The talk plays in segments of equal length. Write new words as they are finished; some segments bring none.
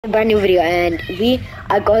A brand new video, and we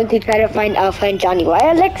are going to try to find our friend Johnny. Right,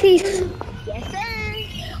 Alexis? Yes, sir.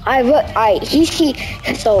 He.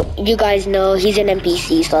 So you guys know he's an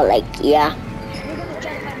NPC. So like, yeah. We're gonna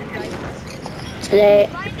try to find him, guys. If we Today,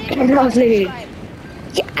 find him, do not lovely. subscribe.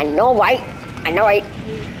 Yeah, I know, right? I know, right?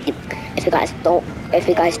 If you guys don't, if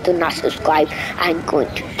you guys do not subscribe, I'm going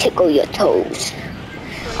to tickle your toes. So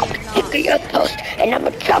I'm you're gonna not. tickle your toes, and I'm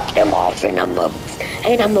gonna chop them off, and I'm gonna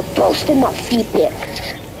post them on feet pics.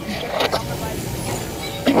 Get the longer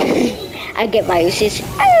viruses. I get viruses.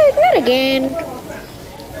 Not again.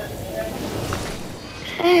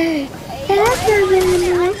 Hey, yo, That's hey, not I really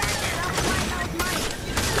landed. nice. That was mine.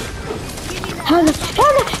 Give me that.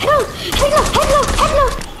 Hello.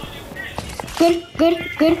 Good.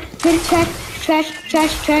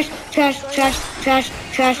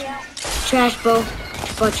 Trash, bro.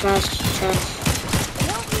 Trash.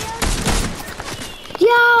 Help me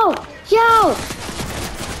out.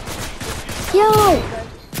 Yo. We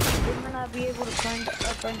might not be able to find our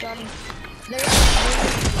friend Johnny.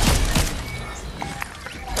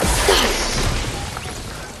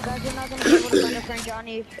 Guys, we're not gonna be able to find our friend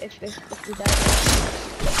Johnny if we die.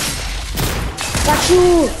 Got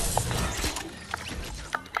you.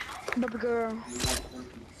 Baby girl.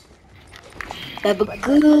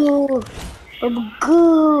 Babagoo.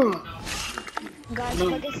 Guys,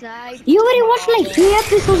 fuck a snipe. You already watched like 3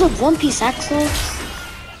 episodes of One Piece, Axel?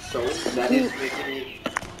 So that is making me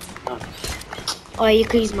Oh, you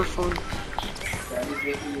can use my phone. that is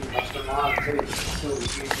making me much more good. So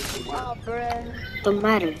if you just want Oh, bruh. Don't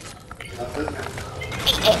matter.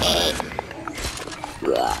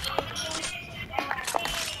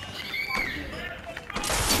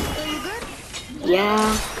 So you good?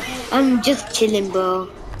 Yeah, I'm just chilling, bro.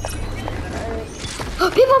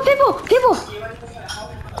 People!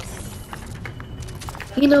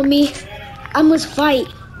 You know me. I must fight.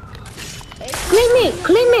 Hey,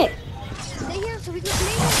 Claim it. stay here so we can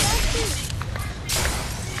play it faster.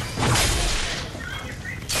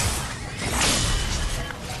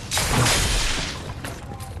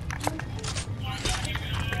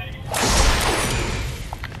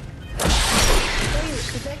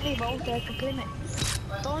 Protect me, bro, so I can claim it.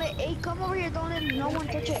 Don't let, hey, come over here, don't let no one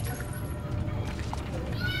touch it.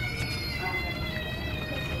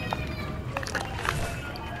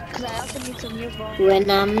 Cause I also need some new bro. When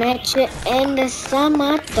I met you in the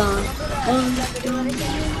summertime.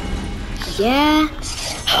 Yeah.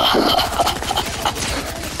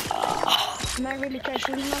 Am I really try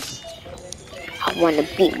shooting us? I wanna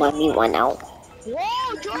beat my me one out.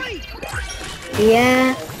 Whoa, Joy!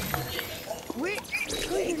 Yeah. Wait,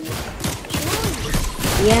 Joy.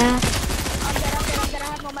 Yeah. I'm dead, I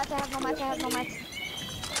have no mats.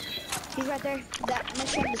 He's right there. That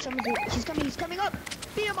next one, the summer dude. He's coming up.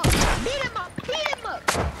 Beat him up.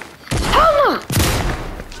 Hell no.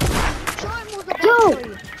 Show him who's the Yo. boss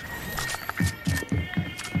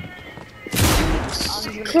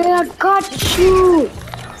for you. Okay, I got you.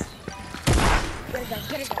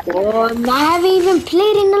 Get it, guys. Oh, I haven't even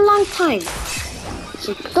played in a long time.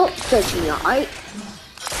 So don't touch me, alright?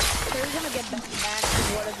 So we're gonna get back to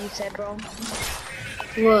what you said, bro.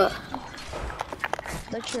 What?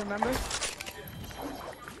 Don't you remember?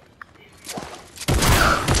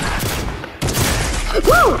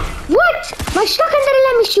 Whoa! What? My shotgun didn't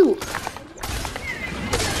let me shoot.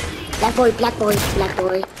 Black boy.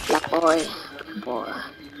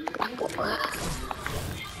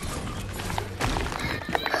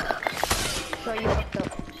 So you fucked up.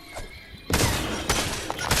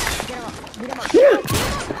 Get him up.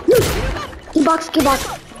 Key box.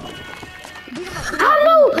 I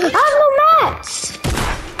have no mats.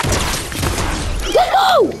 Let's go!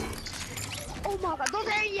 Oh my god, those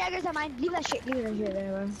are Jaegers of mine. Leave that shit.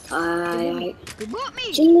 There. Alright. You boot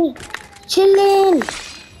me. Chillin'.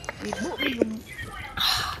 You boot me.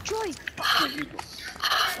 Troy.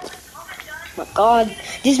 My god,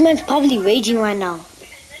 this man's probably raging right now.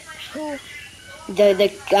 Who?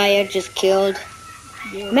 The guy I just killed.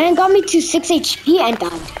 Yeah. Man got me to 6 HP and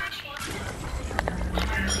died.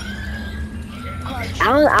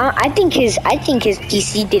 I think his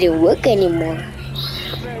PC didn't work anymore.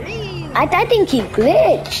 I think he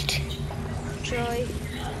glitched. Troy.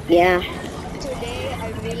 Yeah. Today I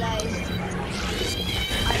realized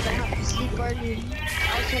I don't have to sleep early.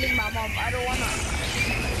 I was telling my mom I don't wanna.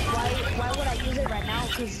 Why would I use it right now?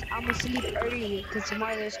 Cause I'm gonna sleep early. Cause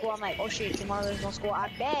tomorrow there's school. I'm like, oh shit, tomorrow there's no school. I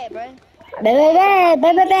bet, bro. I'm gonna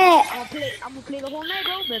play the whole night,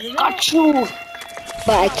 bro. Got you.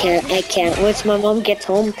 But I can't. Once my mom gets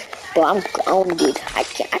home, bro, I'm gone, dude. I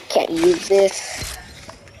can't use this.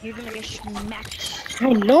 You're gonna get smacked.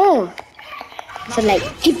 I know. So like,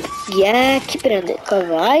 keep it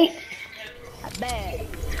undercover, right? I bet.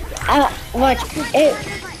 Watch. Hey.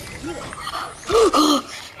 I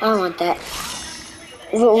don't want that.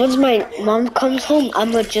 Once my mom comes home,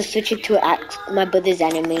 I'm gonna just switch it to my brother's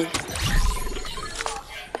anime.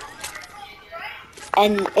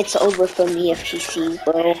 And it's over for me if she sees,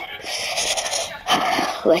 bro.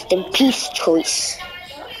 Rest in peace, choice.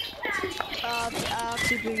 I'll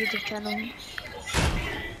keep your YouTube channel.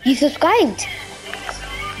 You subscribed?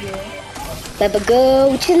 Yeah. Baby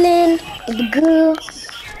girl, chillin'. Baby girl.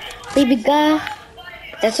 Baby girl.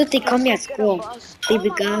 That's what they call me at Let's go get a school. bus. Baby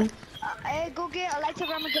Oh my girl. god. Hey, go get a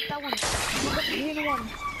lightsaber. I'm gonna get that one. Go get the green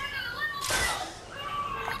one.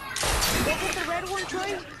 Go get the red one,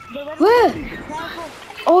 Troy. The red Where? one. Powerful.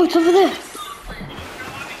 Oh, it's over there.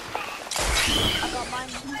 I got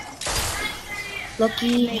mine.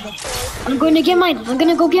 Lucky. I'm going to get mine. I'm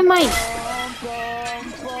gonna go get mine.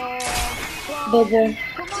 Bobo.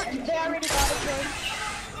 Come on, they already got it, Troy.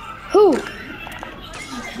 Who?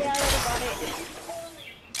 They already got it.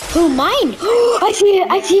 Who? Mine? I see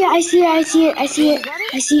it. I see it. I see it. I see it. I see it.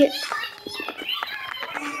 I see it.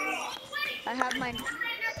 I have mine.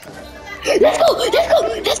 Let's go. Let's go.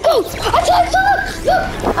 Let's go. I saw it. Look.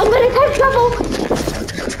 I'm gonna have trouble.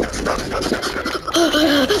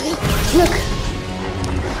 Look.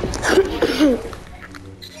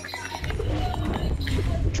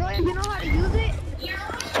 Troy, you know how to use it?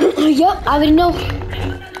 Yup, I already know.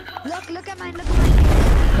 Look at mine, look at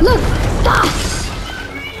mine. Look, das.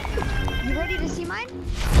 You ready to see mine?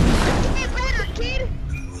 Get better, kid!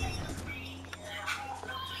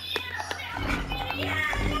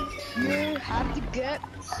 You have to get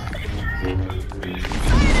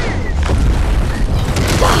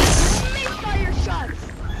Das. missed all your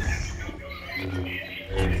shots.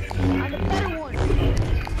 I'm the better one.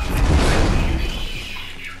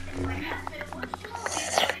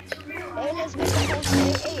 Hey, let's make a whole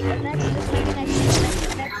hey, an X, let's make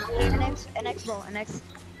an X, bro, an X.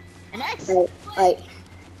 An X? Alright.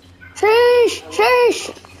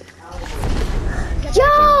 Sheesh.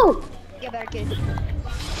 Yo! Get better, kid.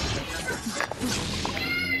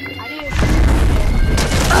 I need a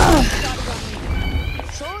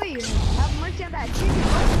Troy, have mercy on that chicken,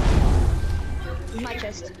 bro. In my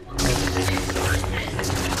chest.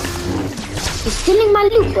 He's stealing my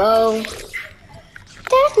loot, bro.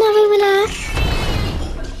 That's not even us.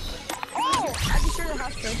 Oh, I destroyed the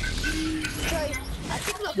house, bro. Troy, I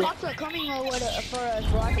think the cops are coming over for us,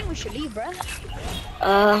 bro. I think we should leave, bro.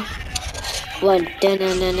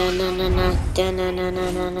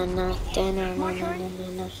 One.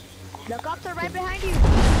 The cops are right behind you.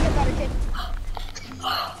 Get better, kid.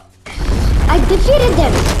 I defeated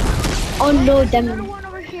them. Oh no, There's another them. one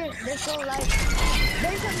over here. They're so light.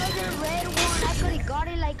 There's another red one. I could have got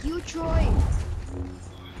it like you, Troy.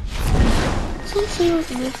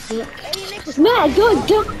 Hey, next Man,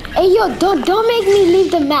 don't. Hey, yo, don't make me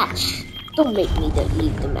leave the match. Don't make me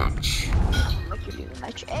leave the match.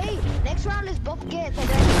 match. Hey, next round let's both get the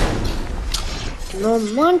No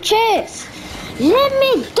manches. Let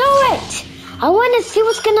me do it. I want to see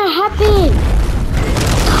what's gonna happen.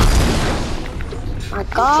 My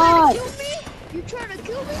God. You trying to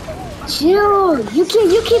kill me? Chill. You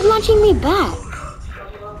keep launching me back.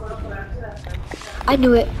 I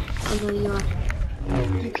knew it. I know you are.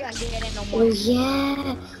 You can't get it no Oh more.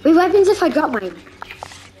 yeah. Wait, what happens if I drop mine?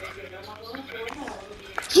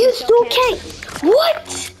 You still can't. What?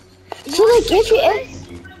 So like if you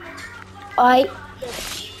I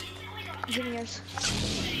Give me yours.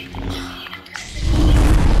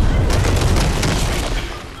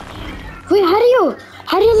 wait,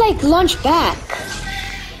 how do you like launch back?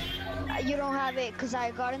 You don't have it because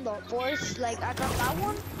I got in the force. Like I got that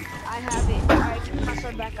one. I have it. Alright, give me my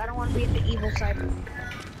sword back. I don't want to be in the evil side.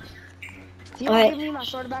 If you don't give me my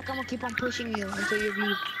sword back, I'm gonna keep on pushing you until you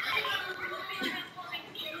leave.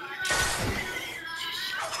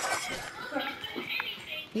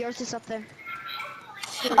 Yours is up there.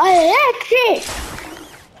 Alexis!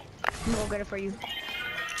 I'm gonna go get it for you.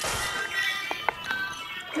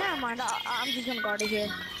 Never mind. I'm just gonna guard it here.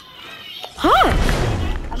 Huh?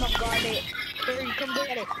 I'm gonna guard it. Here, you come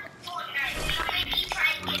get it.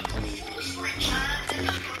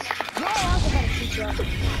 Yo, I was about to shoot you up.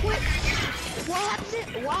 Wait,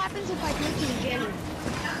 what happens if I glitch and get him?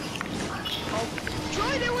 Oh,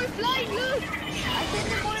 Troy, they were flying, look! I sent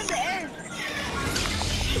them one in the air.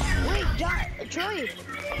 Wait, Troy,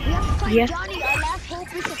 we have to find Johnny. Our last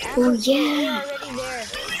hope is an ambush. Oh yeah. We're already there.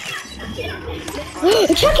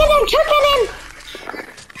 Chucking him!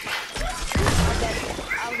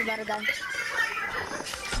 I was about to die.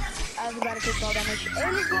 I was about to take all damage.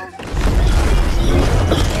 There we go.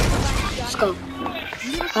 Let's go.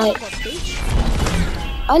 You son Alright. of a bitch.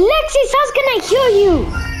 Alexis, how's can I hear you?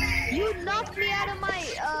 You knocked me out of my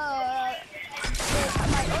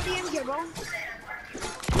ODM gear, bro.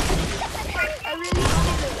 I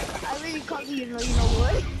really called you, you know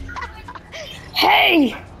what?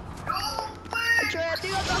 Hey! Troy, I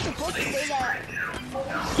think I'm not supposed to say that.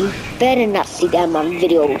 You better not see that in my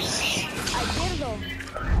videos. I did though.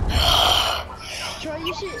 Troy,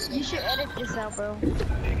 you should edit this out, bro.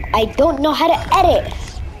 I don't know how to edit.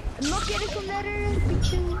 Look at it from that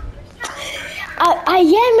picture. I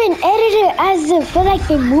am an editor as for like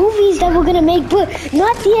the movies that we're gonna make, but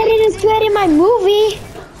not the editors to edit my movie.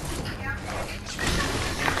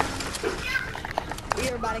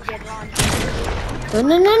 You're about to get launched.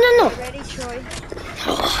 No. Ready, Troy?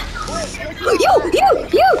 You,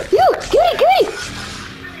 cutie.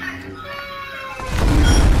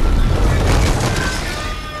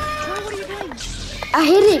 Troy, what are you doing? I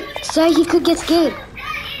hit it so he could get scared.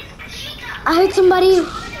 I heard somebody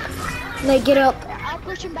like get up. I'll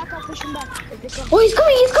push him back. If they come. Oh, he's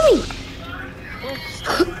coming.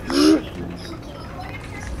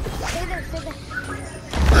 Stay there.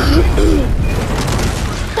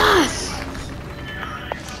 Das.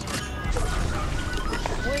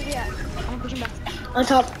 Where is he at? I'm pushing back. On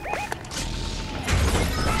top.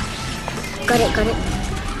 Got it.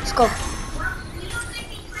 Let's go.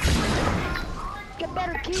 Get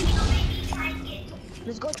better, kid.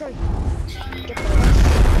 Let's go, Troy. Get better.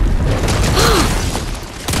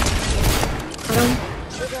 Got him.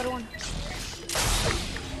 Where's the other one?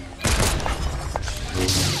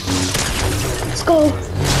 Let's go.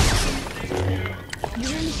 You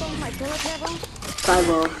really saw my toilet there, bro?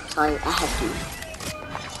 Sorry, I have to.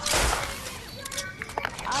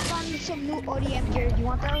 I found some new ODM gear. You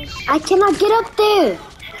want those? I cannot get up there.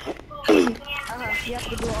 You have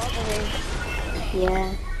to go all the way.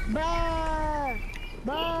 Yeah.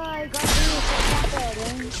 Bye, got this.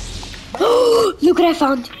 Look what I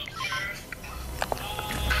found.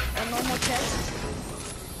 A normal chest.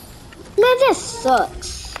 Man, this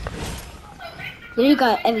sucks. You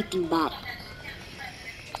got everything bad.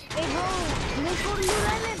 Hey, bro, let's go to New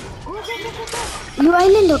Island. Go. New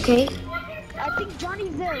Island, okay? I think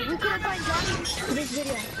Johnny's there. We couldn't find Johnny for this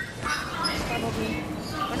video. Probably.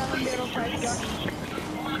 We're not gonna be able to find Johnny.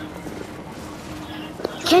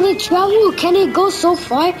 Can it travel? Can it go so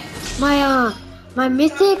far? My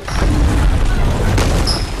mythic?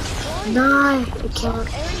 Nah, it can't.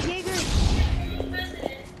 Aaron Jaeger.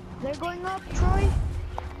 They're going up, Troy.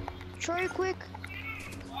 Troy, quick.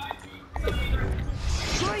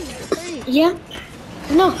 Troy, hurry. Yeah?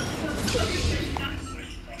 No.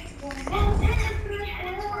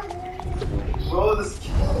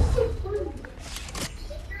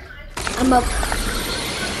 I'm up.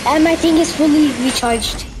 And my thing is fully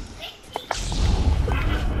recharged.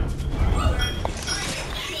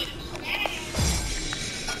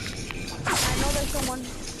 I know there's someone.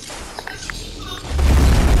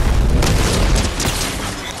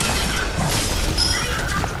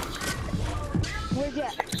 Where's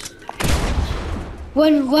that?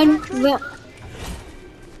 One.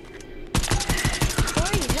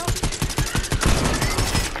 Troy, no.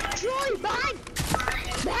 Troy, behind!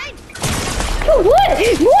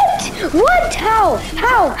 What? How?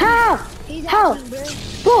 He's How? asking,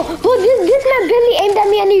 Bro, bro. this man barely aimed at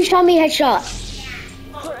me and he shot me a headshot.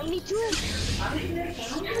 Me too.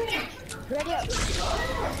 Ready up.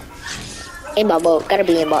 Aimbot, bro. Gotta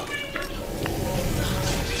be aimbot.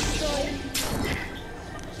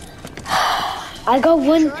 I got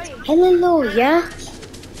one. Hello, yeah?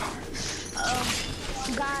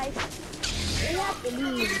 Guys, we have to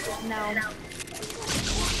leave now.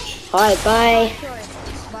 Alright, bye. Troy,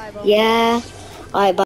 bye, bro. Yeah. Alright, bye.